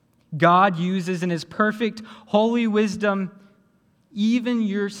 God uses in his perfect, holy wisdom even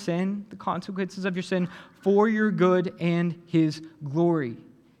your sin, the consequences of your sin, for your good and his glory.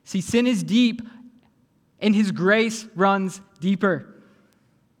 See, sin is deep, and his grace runs deeper.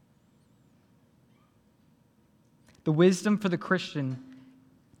 The wisdom for the Christian,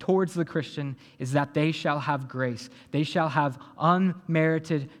 towards the Christian, is that they shall have grace. They shall have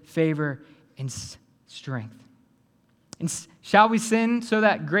unmerited favor and strength. And shall we sin so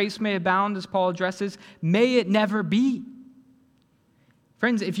that grace may abound, as Paul addresses? May it never be.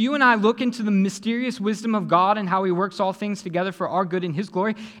 Friends, if you and I look into the mysterious wisdom of God and how he works all things together for our good and his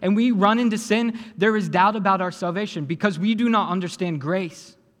glory, and we run into sin, there is doubt about our salvation because we do not understand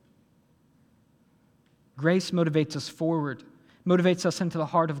grace. Grace motivates us forward, motivates us into the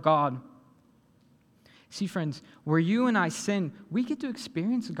heart of God. See, friends, where you and I sin, we get to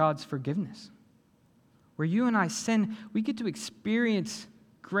experience God's forgiveness. Where you and I sin, we get to experience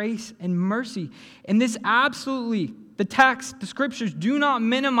grace and mercy. And this absolutely, the text, the scriptures do not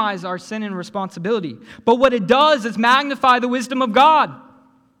minimize our sin and responsibility. But what it does is magnify the wisdom of God.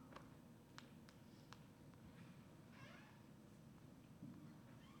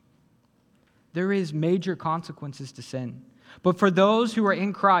 There is major consequences to sin. But for those who are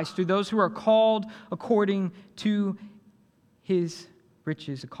in Christ, to those who are called according to his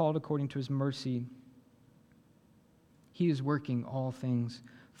riches, called according to his mercy, he is working all things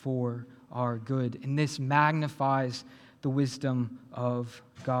for our good. And this magnifies the wisdom of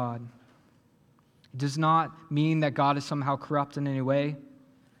God. It does not mean that God is somehow corrupt in any way,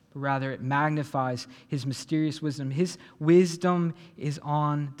 but rather it magnifies his mysterious wisdom. His wisdom is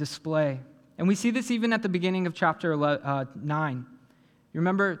on display. And we see this even at the beginning of chapter 9. You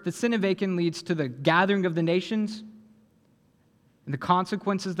remember, the sin of Achan leads to the gathering of the nations and the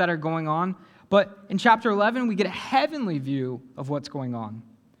consequences that are going on. But in chapter 11, we get a heavenly view of what's going on.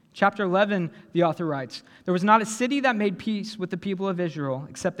 Chapter 11, the author writes, "There was not a city that made peace with the people of Israel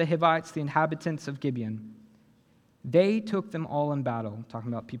except the Hivites, the inhabitants of Gibeon. They took them all in battle,"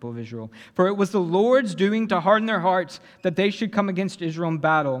 talking about people of Israel. "For it was the Lord's doing to harden their hearts that they should come against Israel in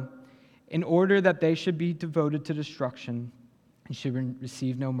battle, in order that they should be devoted to destruction and should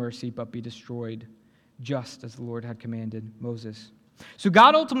receive no mercy but be destroyed, just as the Lord had commanded Moses." So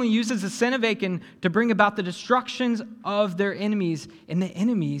God ultimately uses the sin of Achan to bring about the destructions of their enemies and the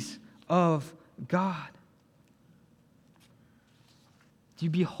enemies of God. Do you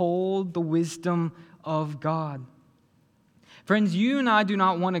behold the wisdom of God? Friends, you and I do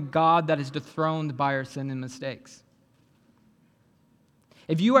not want a God that is dethroned by our sin and mistakes.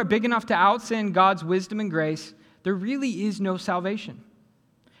 If you are big enough to outsin God's wisdom and grace, there really is no salvation.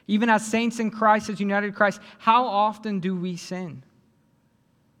 Even as saints in Christ, as united in Christ, how often do we sin?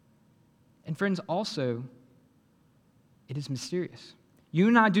 And friends, also, it is mysterious. You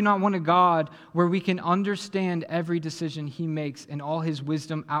and I do not want a God where we can understand every decision he makes and all his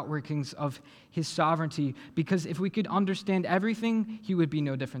wisdom outworkings of his sovereignty, because if we could understand everything, he would be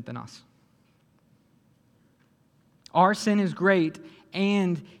no different than us. Our sin is great,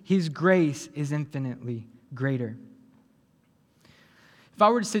 and his grace is infinitely greater. If I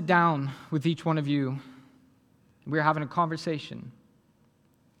were to sit down with each one of you, we were having a conversation,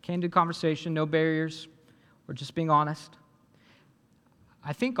 Candid conversation, no barriers. We're just being honest.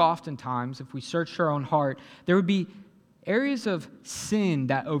 I think oftentimes, if we search our own heart, there would be areas of sin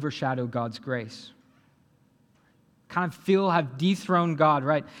that overshadow God's grace. Kind of have dethroned God,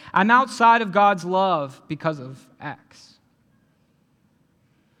 right? I'm outside of God's love because of X.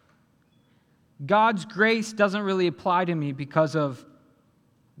 God's grace doesn't really apply to me because of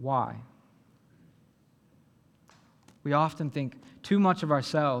Y. We often think too much of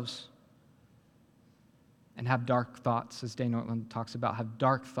ourselves and have dark thoughts, as Dane Ortland talks about, have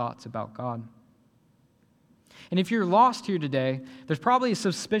dark thoughts about God. And if you're lost here today, there's probably a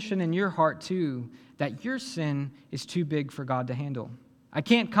suspicion in your heart too that your sin is too big for God to handle. I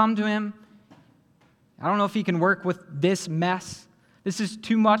can't come to Him. I don't know if He can work with this mess. This is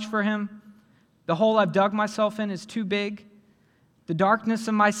too much for Him. The hole I've dug myself in is too big. The darkness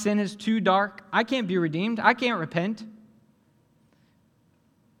of my sin is too dark. I can't be redeemed. I can't repent.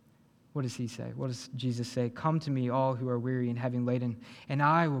 What does He say? What does Jesus say? Come to me, all who are weary and heavy laden, and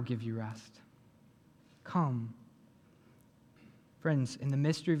I will give you rest. Come. Friends, in the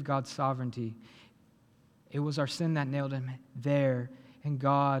mystery of God's sovereignty, it was our sin that nailed Him there, and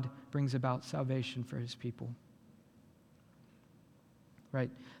God brings about salvation for His people. Right?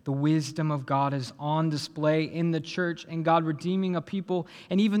 The wisdom of God is on display in the church, and God redeeming a people,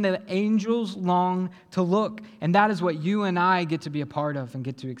 and even the angels long to look, and that is what you and I get to be a part of and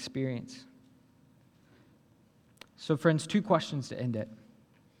get to experience. So friends, 2 questions to end it.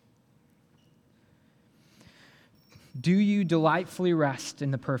 Do you delightfully rest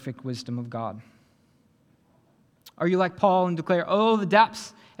in the perfect wisdom of God? Are you like Paul and declare, oh, the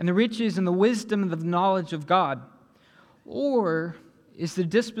depths and the riches and the wisdom and the knowledge of God? Or is the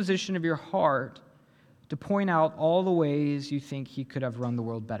disposition of your heart to point out all the ways you think He could have run the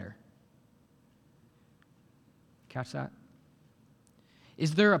world better? Catch that?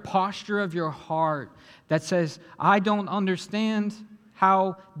 Is there a posture of your heart that says, I don't understand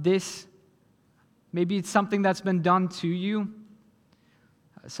how this, maybe it's something that's been done to you?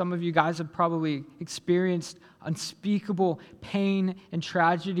 Some of you guys have probably experienced unspeakable pain and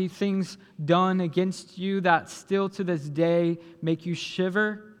tragedy, things done against you that still to this day make you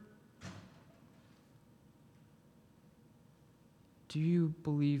shiver. Do you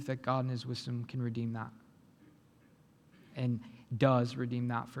believe that God in His wisdom can redeem that? And does redeem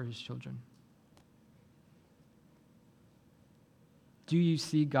that for His children? Do you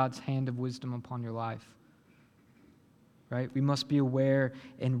see God's hand of wisdom upon your life? Right? We must be aware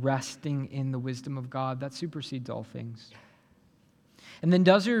and resting in the wisdom of God that supersedes all things. And then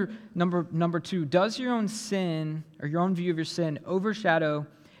does your, number 2, does your own sin or your own view of your sin overshadow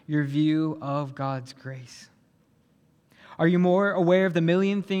your view of God's grace? Are you more aware of the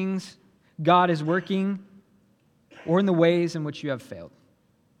million things God is working or in the ways in which you have failed?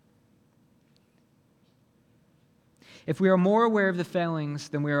 If we are more aware of the failings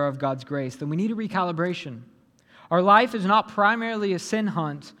than we are of God's grace, then we need a recalibration. Our life is not primarily a sin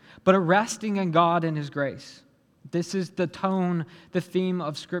hunt, but a resting in God and His grace. This is the tone, the theme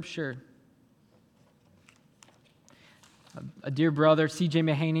of Scripture. A dear brother, C.J.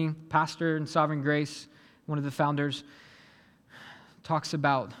 Mahaney, pastor in Sovereign Grace, one of the founders, talks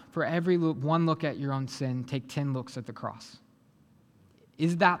about for every one look at your own sin, take 10 looks at the cross.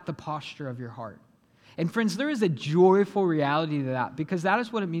 Is that the posture of your heart? And friends, there is a joyful reality to that, because that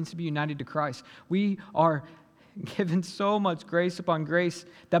is what it means to be united to Christ. We are given so much grace upon grace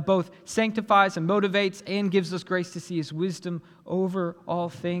that both sanctifies and motivates and gives us grace to see His wisdom over all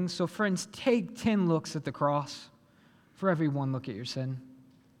things. So friends, take 10 looks at the cross for every one look at your sin.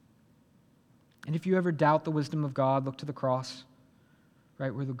 And if you ever doubt the wisdom of God, look to the cross,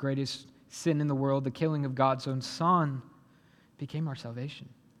 right, where the greatest sin in the world, the killing of God's own Son, became our salvation.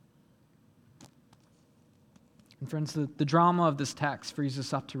 And friends, the drama of this text frees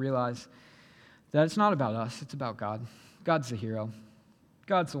us up to realize that it's not about us, it's about God. God's the hero.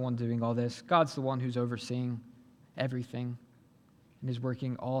 God's the one doing all this. God's the one who's overseeing everything and is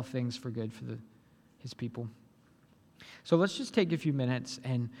working all things for good for His people. So let's just take a few minutes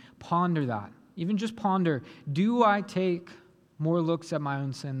and ponder that. Even just ponder, do I take more looks at my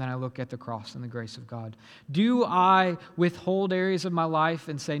own sin than I look at the cross and the grace of God? Do I withhold areas of my life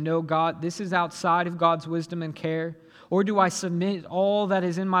and say, no, God, this is outside of God's wisdom and care? Or do I submit all that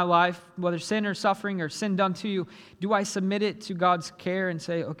is in my life, whether sin or suffering or sin done to you, do I submit it to God's care and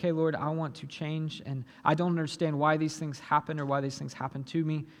say, okay, Lord, I want to change, and I don't understand why these things happen or why these things happen to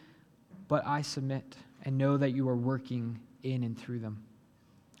me, but I submit and know that you are working in and through them.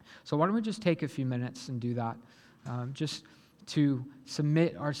 So why don't we just take a few minutes and do that, just to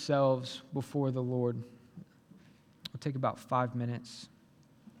submit ourselves before the Lord. We'll take about 5 minutes.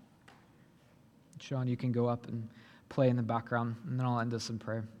 Sean, you can go up and play in the background, and then I'll end us in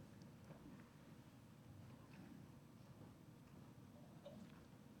prayer.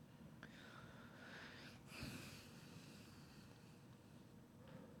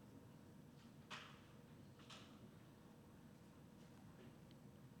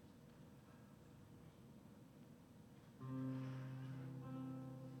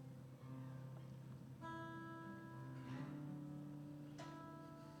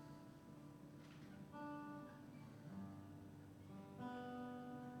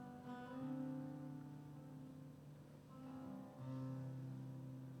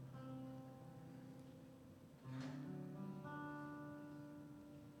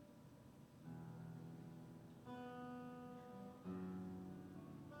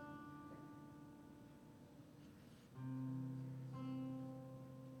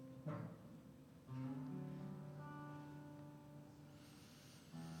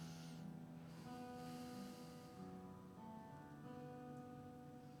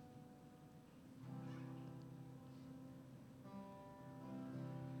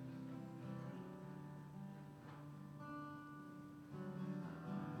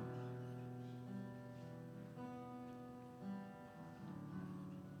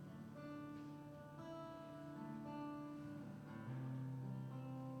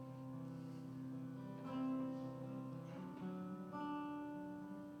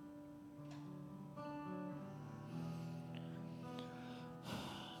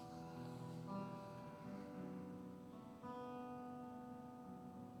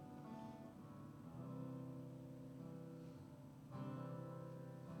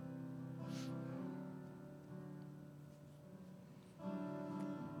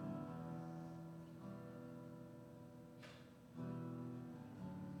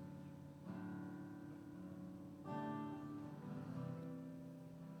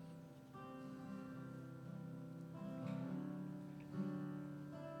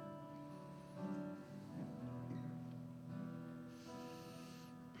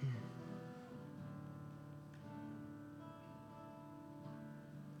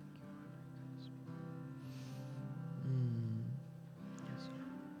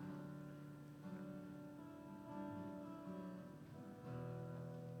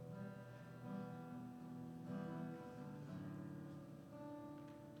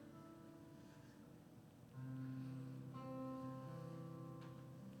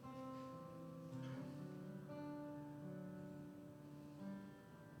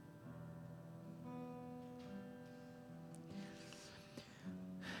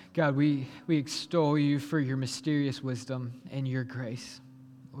 God, we extol you for your mysterious wisdom and your grace.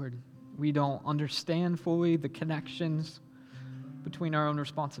 Lord, we don't understand fully the connections between our own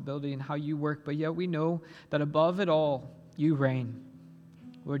responsibility and how you work, but yet we know that above it all, you reign.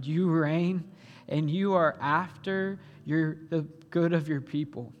 Lord, you reign, and you are after the good of your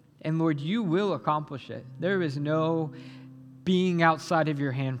people. And Lord, you will accomplish it. There is no being outside of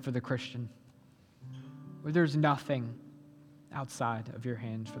your hand for the Christian. Lord, there's nothing outside of your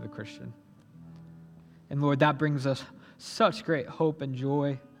hand for the Christian. And Lord, that brings us such great hope and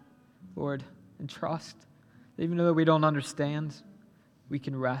joy, Lord, and trust. Even though we don't understand, we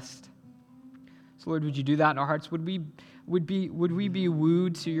can rest. So Lord, would you do that in our hearts? Would we be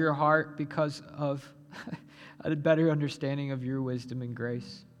wooed to your heart because of a better understanding of your wisdom and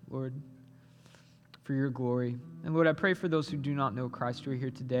grace, Lord, for your glory. And Lord, I pray for those who do not know Christ who are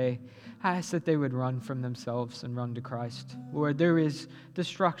here today. I ask that they would run from themselves and run to Christ. Lord, there is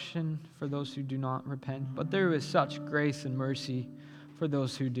destruction for those who do not repent, but there is such grace and mercy for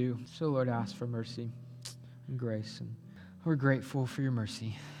those who do. So Lord, I ask for mercy and grace. And we're grateful for your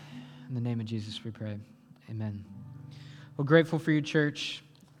mercy. In the name of Jesus we pray. Amen. We're grateful for your church.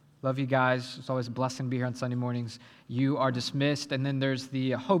 Love you guys. It's always a blessing to be here on Sunday mornings. You are dismissed. And then there's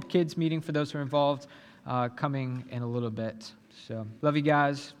the Hope Kids meeting for those who are involved coming in a little bit. So love you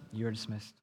guys. You are dismissed.